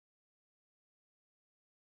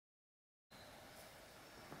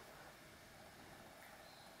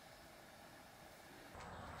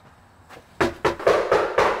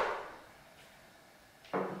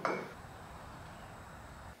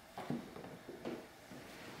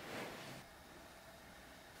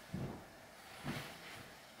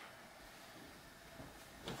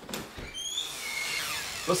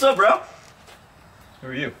What's up, bro? Who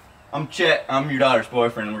are you? I'm Chet. I'm your daughter's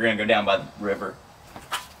boyfriend, and we're gonna go down by the river.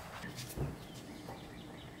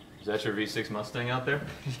 Is that your V6 Mustang out there?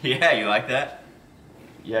 Yeah, you like that?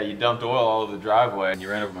 Yeah, you dumped oil all over the driveway and you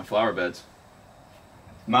ran over my flower beds.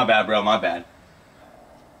 My bad, bro, my bad.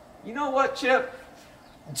 You know what, Chip?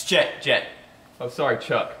 It's Chet. Oh, sorry,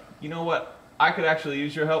 Chuck. You know what? I could actually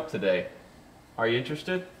use your help today. Are you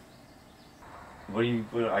interested?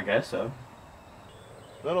 I guess so.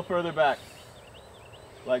 A little further back.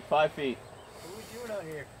 Like 5 feet. What are we doing out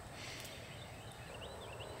here?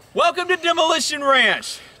 Welcome to Demolition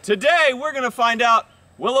Ranch. Today we're gonna find out,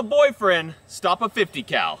 will a boyfriend stop a 50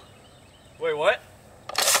 cal? Wait, what?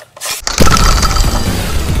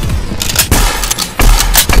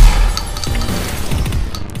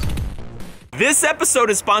 This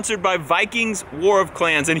episode is sponsored by Vikings War of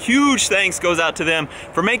Clans, and huge thanks goes out to them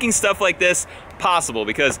for making stuff like this possible,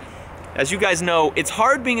 because as you guys know, it's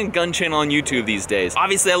hard being a gun channel on YouTube these days.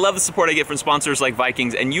 Obviously, I love the support I get from sponsors like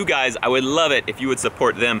Vikings, and you guys, I would love it if you would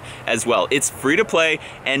support them as well. It's free to play,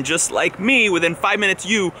 and just like me, within 5 minutes,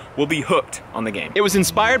 you will be hooked on the game. It was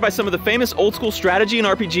inspired by some of the famous old school strategy and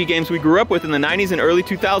RPG games we grew up with in the 90s and early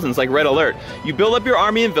 2000s, like Red Alert. You build up your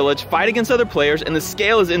army and village, fight against other players, and the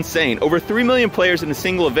scale is insane. Over 3 million players in a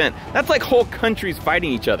single event. That's like whole countries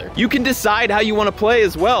fighting each other. You can decide how you want to play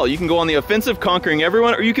as well. You can go on the offensive, conquering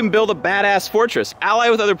everyone, or you can build a badass fortress, ally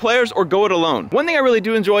with other players, or go it alone. One thing I really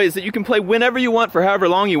do enjoy is that you can play whenever you want for however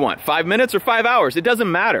long you want. 5 minutes or 5 hours, it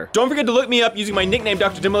doesn't matter. Don't forget to look me up using my nickname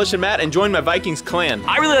DrDemolitionMatt and join my Vikings clan.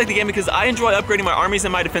 I really like the game because I enjoy upgrading my armies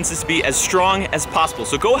and my defenses to be as strong as possible.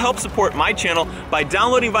 So go help support my channel by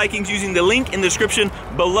downloading Vikings using the link in the description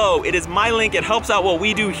below. It is my link, it helps out what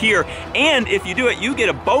we do here. And if you do it, you get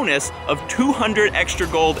a bonus of 200 extra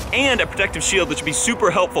gold and a protective shield, which would be super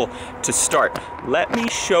helpful to start. Let me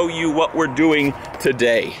show you what we're doing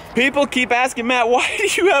today. People keep asking, Matt, why do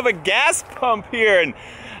you have a gas pump here? And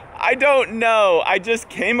I don't know. I just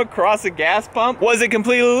came across a gas pump. Was it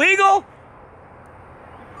completely legal?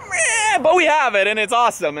 But we have it and it's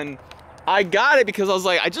awesome. And I got it because I was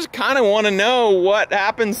like, I just kind of want to know what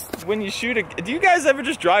happens when you shoot a... Do you guys ever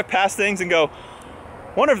just drive past things and go,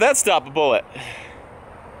 wonder if that stopped a bullet?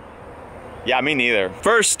 Yeah, me neither.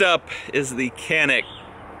 First up is the Canic.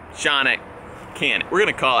 We're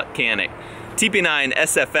gonna call it Canic. TP9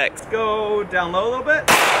 SFX. Go down low a little bit.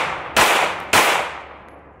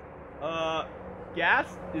 Gas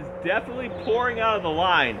is definitely pouring out of the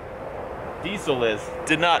line. Diesel is.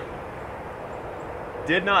 Did not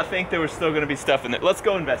think there was still gonna be stuff in there. Let's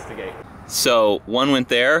go investigate. So one went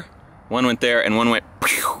there, and one went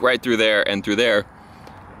right through there and through there.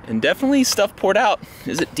 And definitely stuff poured out.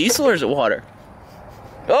 Is it diesel or is it water?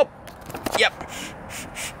 Oh, yep.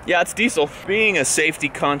 Yeah, it's diesel. Being a safety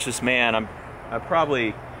conscious man, I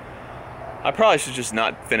probably should just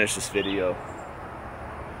not finish this video.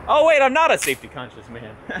 Oh wait, I'm not a safety conscious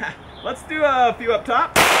man. Let's do a few up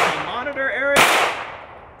top, the monitor area,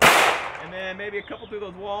 and then maybe a couple through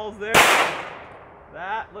those walls there.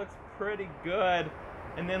 That looks pretty good.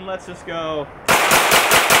 And then let's just go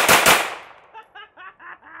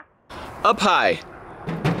up high.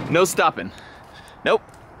 No stopping. Nope.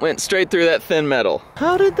 Went straight through that thin metal.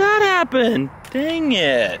 How did that happen? Dang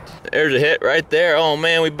it. There's a hit right there. Oh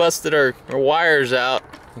man, we busted our wires out.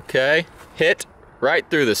 Okay. Hit right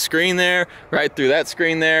through the screen there, right through that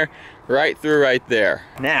screen there, right through right there.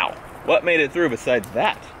 Now, what made it through besides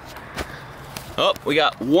that? Oh, we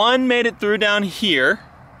got one made it through down here.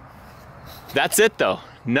 That's it though.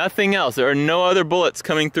 Nothing else. There are no other bullets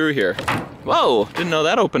coming through here. Whoa, didn't know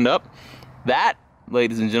that opened up. That,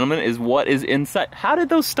 ladies and gentlemen, is what is inside. How did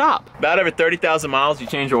those stop? About every 30,000 miles, you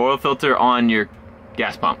change your oil filter on your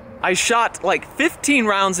gas pump. I shot like 15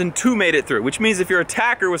 rounds and 2 made it through, which means if your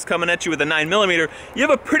attacker was coming at you with a 9mm, you have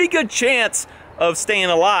a pretty good chance of staying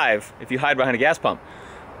alive if you hide behind a gas pump.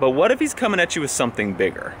 But what if he's coming at you with something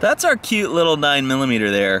bigger? That's our cute little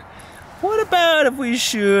 9mm there. What about if we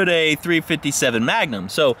shoot a 357 Magnum?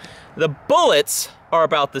 So the bullets are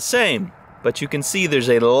about the same, but you can see there's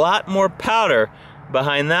a lot more powder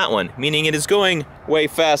behind that one, meaning it is going way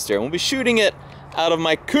faster. And we'll be shooting it out of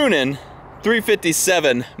my Kunin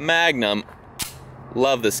 357 Magnum.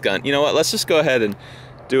 Love this gun. You know what? Let's just go ahead and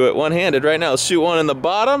do it one-handed right now. Let's shoot one in the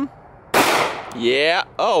bottom. Yeah.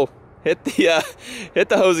 Oh, hit the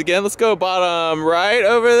hose again. Let's go bottom right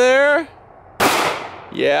over there.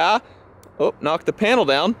 Yeah. Oh, knocked the panel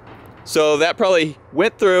down. So that probably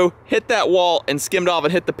went through, hit that wall, and skimmed off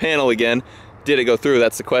and hit the panel again. Did it go through?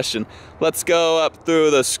 That's the question. Let's go up through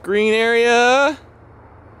the screen area.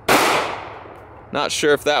 Not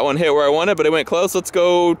sure if that one hit where I wanted, but it went close. Let's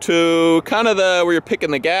go to kind of where you're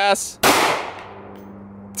picking the gas.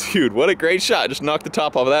 Dude, what a great shot. Just knocked the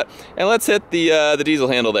top off of that. And let's hit the diesel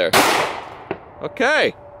handle there.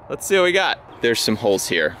 Okay, let's see what we got. There's some holes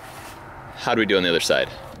here. How do we do on the other side?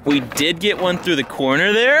 We did get one through the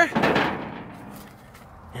corner there.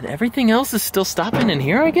 And everything else is still stopping in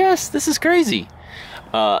here, I guess? This is crazy.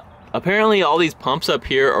 Apparently all these pumps up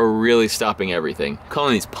here are really stopping everything. I'm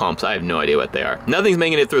calling these pumps, I have no idea what they are. Nothing's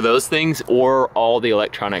making it through those things or all the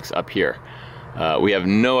electronics up here. We have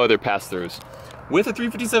no other pass-throughs. With a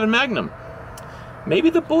 357 Magnum. Maybe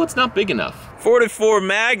the bullet's not big enough. 44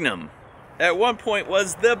 Magnum at one point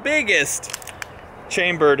was the biggest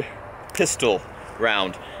chambered pistol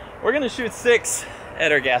round. We're gonna shoot 6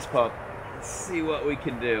 at our gas pump. Let's see what we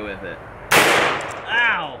can do with it.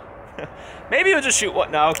 Ow! Maybe we'll just shoot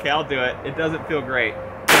one. No, okay, I'll do it. It doesn't feel great.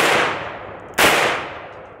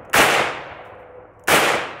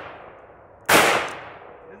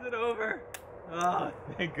 Is it over? Oh,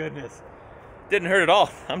 thank goodness. Didn't hurt at all.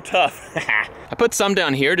 I'm tough. I put some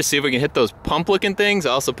down here to see if we can hit those pump looking things. I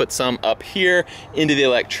also put some up here into the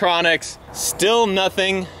electronics. Still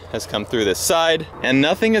nothing has come through this side, and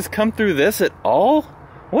nothing has come through this at all.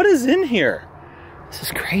 What is in here? This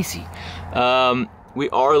is crazy. We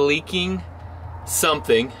are leaking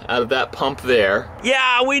something out of that pump there.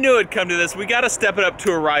 Yeah, we knew it'd come to this. We gotta step it up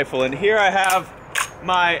to a rifle, and here I have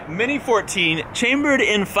my Mini 14 chambered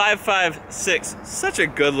in 5.56. Such a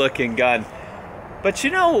good looking gun. But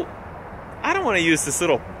you know, I don't want to use this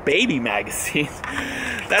little baby magazine.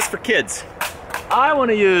 That's for kids. I want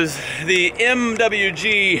to use the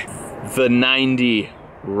MWG, the 90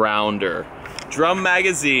 rounder drum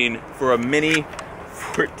magazine for a Mini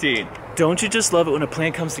 14. Don't you just love it when a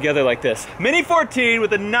plan comes together like this? Mini 14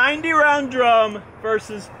 with a 90 round drum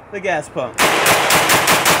versus the gas pump.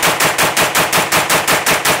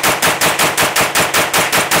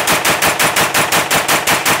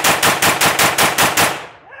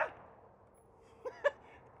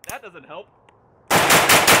 That doesn't help.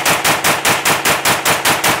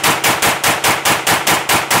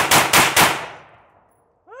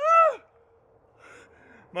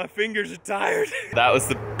 My fingers are tired. That was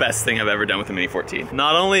the best thing I've ever done with the Mini 14.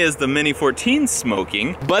 Not only is the Mini 14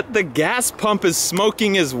 smoking, but the gas pump is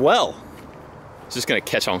smoking as well. It's just gonna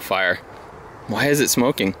catch on fire. Why is it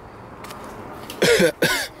smoking?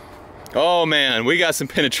 Oh man, we got some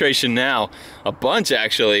penetration now. A bunch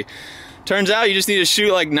actually. Turns out you just need to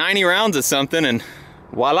shoot like 90 rounds at something and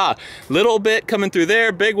voila. Little bit coming through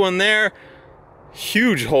there, big one there,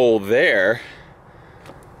 huge hole there.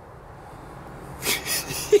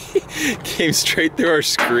 Came straight through our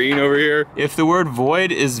screen over here. If the word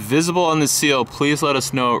void is visible on the seal, please let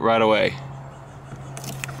us know right away.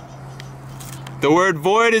 The word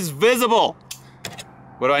void is visible.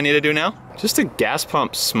 What do I need to do now? Just a gas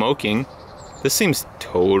pump smoking. This seems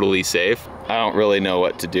totally safe. I don't really know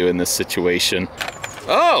what to do in this situation.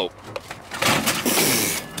 Oh!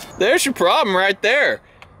 There's your problem right there.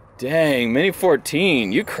 Dang, Mini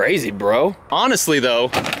 14, you crazy, bro. Honestly though,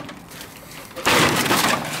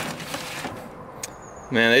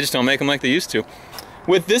 man, they just don't make them like they used to.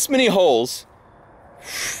 With this many holes,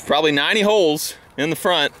 probably 90 holes in the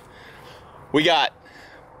front, we got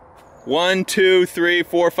 1, 2, 3,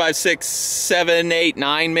 4, 5, 6, 7, 8,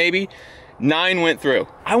 9 maybe. 9 went through.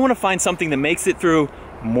 I want to find something that makes it through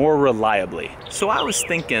more reliably. So I was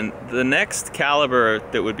thinking the next caliber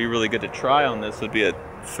that would be really good to try on this would be a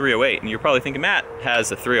 308. And you're probably thinking Matt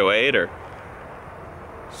has a 308 or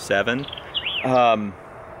 7.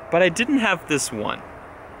 But I didn't have this one.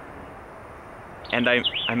 And I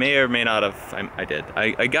may or may not have, I did.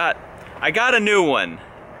 I got a new one.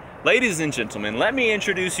 Ladies and gentlemen, let me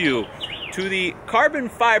introduce you to the Carbon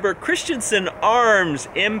Fiber Christensen Arms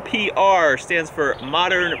MPR, stands for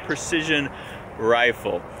Modern Precision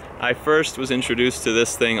Rifle. I first was introduced to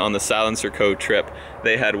this thing on the Silencer Co. trip.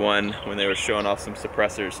 They had one when they were showing off some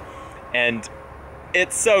suppressors. And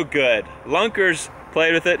it's so good. Lunkers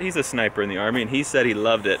played with it. He's a sniper in the Army and he said he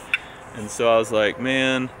loved it. And so I was like,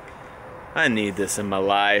 man, I need this in my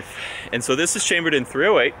life. And so this is chambered in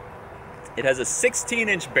 308. It has a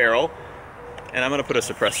 16-inch barrel, and I'm gonna put a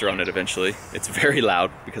suppressor on it eventually. It's very loud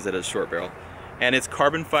because it has a short barrel. And it's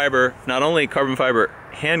carbon fiber, not only carbon fiber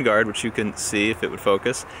handguard, which you can see if it would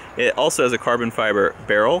focus, it also has a carbon fiber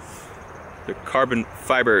barrel, the carbon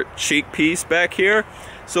fiber cheek piece back here.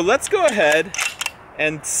 So let's go ahead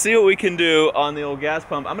and see what we can do on the old gas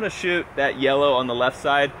pump. I'm gonna shoot that yellow on the left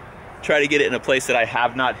side, try to get it in a place that I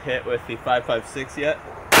have not hit with the 5.56 yet.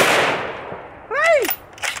 Hey!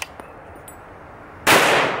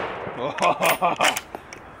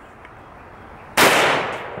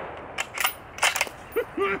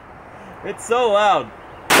 It's so loud.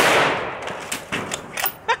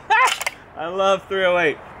 I love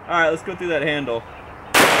 308. All right, let's go through that handle.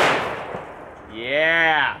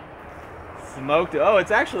 Yeah. Smoked it. Oh,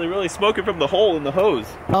 it's actually really smoking from the hole in the hose.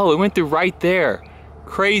 Oh, it went through right there.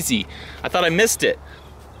 Crazy. I thought I missed it.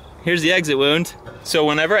 Here's the exit wound. So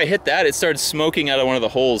whenever I hit that, it started smoking out of one of the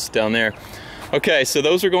holes down there. Okay, so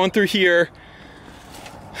those are going through here,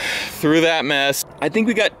 through that mess. I think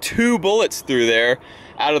we got 2 bullets through there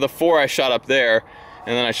out of the 4 I shot up there,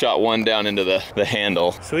 and then I shot 1 down into the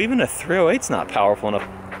handle. So even a 308's not powerful enough.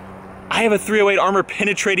 I have a 308 armor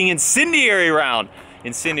penetrating incendiary round.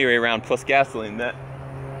 Incendiary round plus gasoline. Yeah,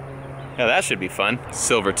 that should be fun.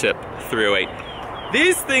 Silver tip 308.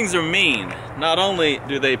 These things are mean. Not only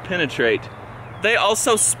do they penetrate, they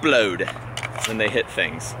also explode when they hit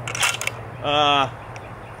things.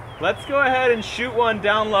 Let's go ahead and shoot one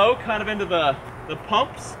down low, kind of into the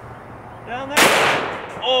pumps down there.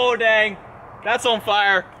 Oh dang, that's on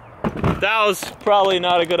fire. That was probably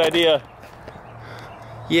not a good idea.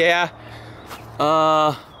 Yeah.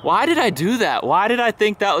 Why did I do that? Why did I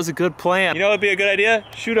think that was a good plan? You know what'd be a good idea?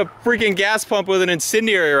 Shoot a freaking gas pump with an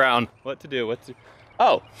incendiary round. What to do?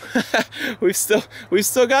 Oh, we've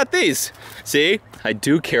still got these. See, I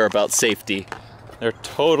do care about safety. They're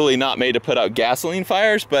totally not made to put out gasoline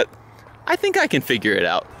fires, but I think I can figure it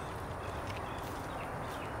out.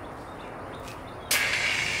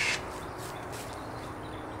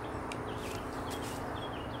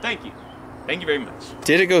 Thank you. Thank you very much.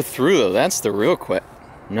 Did it go through though? That's the real question.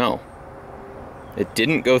 No, it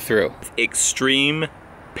didn't go through. Extreme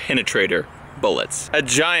penetrator bullets. A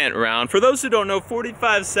giant round. For those who don't know,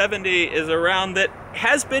 4570 is a round that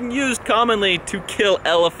has been used commonly to kill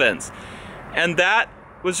elephants. And that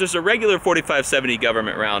was just a regular 4570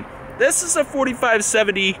 government round. This is a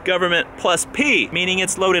 4570 government plus P, meaning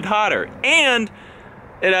it's loaded hotter. And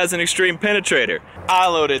it has an extreme penetrator. I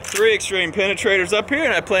loaded 3 extreme penetrators up here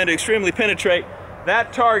and I plan to extremely penetrate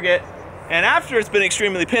that target. And after it's been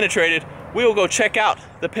extremely penetrated, we will go check out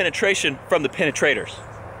the penetration from the penetrators.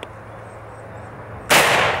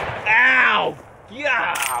 Ow!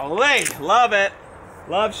 Golly! Love it.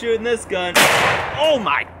 Love shooting this gun. Oh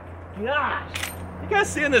my gosh! You guys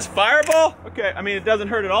seeing this fireball? Okay, I mean, it doesn't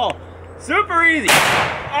hurt at all. Super easy.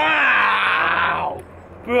 Ow!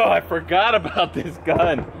 Oh, I forgot about this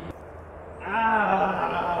gun.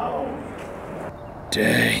 Ow!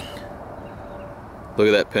 Dang. Look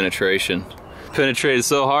at that penetration. Penetrated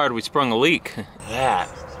so hard we sprung a leak. That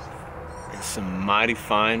is some mighty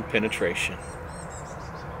fine penetration.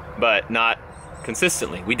 But not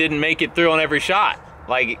consistently. We didn't make it through on every shot.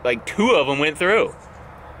 Like 2 of them went through.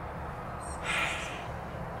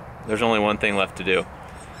 There's only one thing left to do.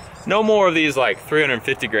 No more of these like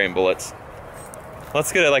 350 grain bullets.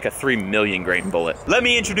 Let's get like a 3 million grain bullet. Let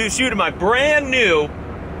me introduce you to my brand new,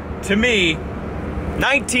 to me,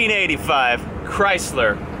 1985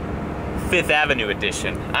 Chrysler 5th Avenue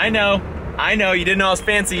edition. I know, you didn't know I was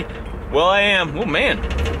fancy. Well, I am. Oh man,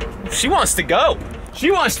 she wants to go.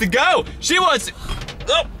 She wants to go. She wants to,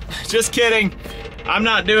 oh, just kidding. I'm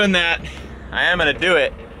not doing that. I am gonna do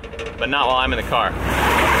it, but not while I'm in the car.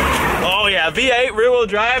 Oh yeah, V8 rear wheel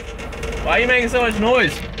drive. Why are you making so much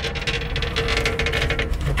noise?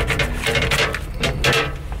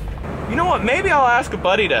 You know what, maybe I'll ask a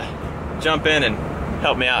buddy to jump in and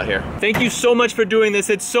help me out here. Thank you so much for doing this.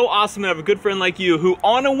 It's so awesome to have a good friend like you who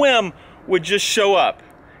on a whim would just show up.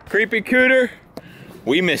 Creepy Cooter,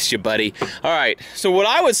 we missed you, buddy. All right, so what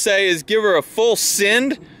I would say is give her a full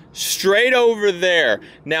send straight over there.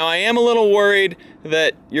 Now I am a little worried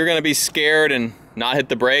that you're gonna be scared and not hit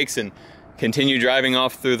the brakes and continue driving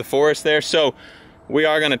off through the forest there. So we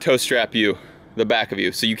are gonna tow strap you, the back of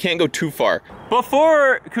you, so you can't go too far.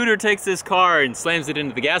 Before Cooter takes this car and slams it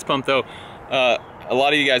into the gas pump though, a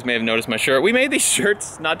lot of you guys may have noticed my shirt. We made these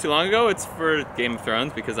shirts not too long ago. It's for Game of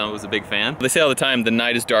Thrones because I was a big fan. They say all the time, the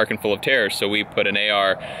night is dark and full of terrors, so we put an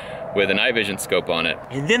AR with a night vision scope on it.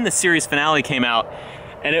 And then the series finale came out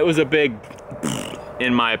and it was a big,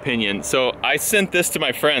 in my opinion. So I sent this to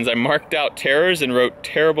my friends. I marked out terrors and wrote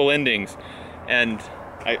terrible endings. And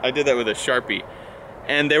I did that with a Sharpie.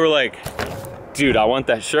 And they were like, dude, I want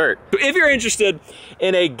that shirt. If you're interested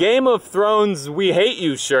in a Game of Thrones We Hate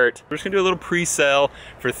You shirt, we're just gonna do a little pre-sale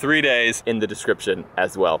for 3 days in the description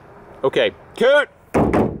as well. Okay, Coot,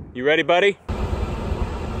 you ready, buddy?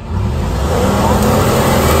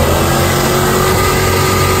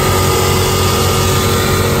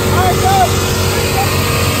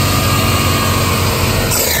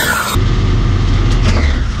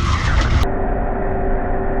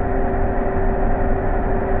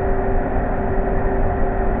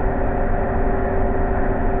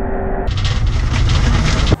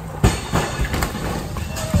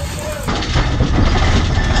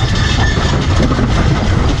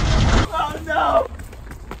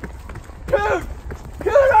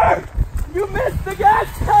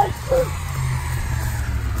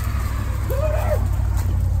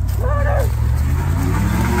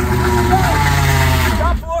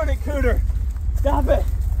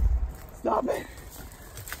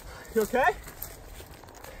 You okay?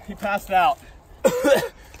 He passed out.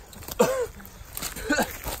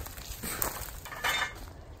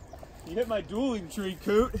 He hit my dueling tree,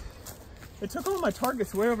 Coot. It took all my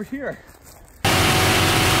targets way over here.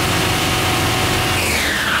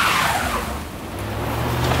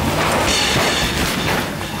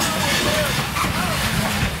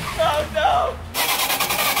 Oh no!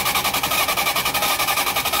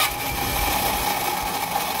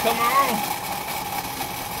 Come on!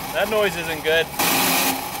 That noise isn't good.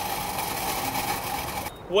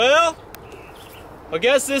 Well, I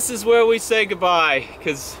guess this is where we say goodbye,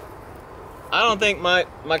 because I don't think my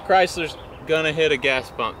Chrysler's gonna hit a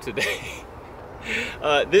gas pump today.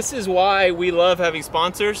 This is why we love having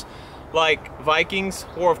sponsors like Vikings,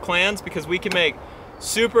 War of Clans, because we can make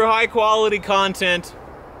super high quality content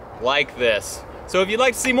like this. So if you'd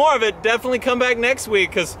like to see more of it, definitely come back next week,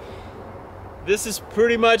 because this is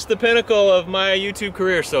pretty much the pinnacle of my YouTube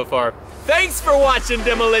career so far. Thanks for watching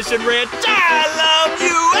Demolition Ranch. I love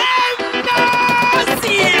you, and I'll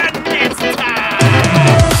see you next time.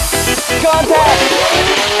 Contact!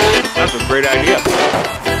 That's a great idea.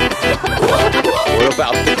 What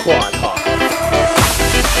about the quad hawk?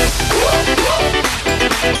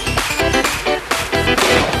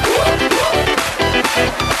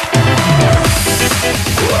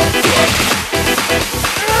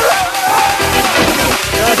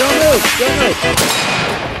 No, don't move, don't move.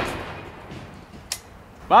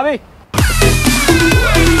 Bobby?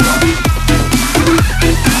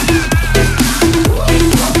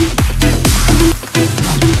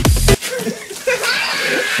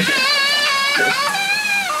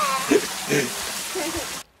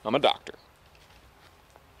 I'm a doctor.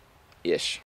 Ish.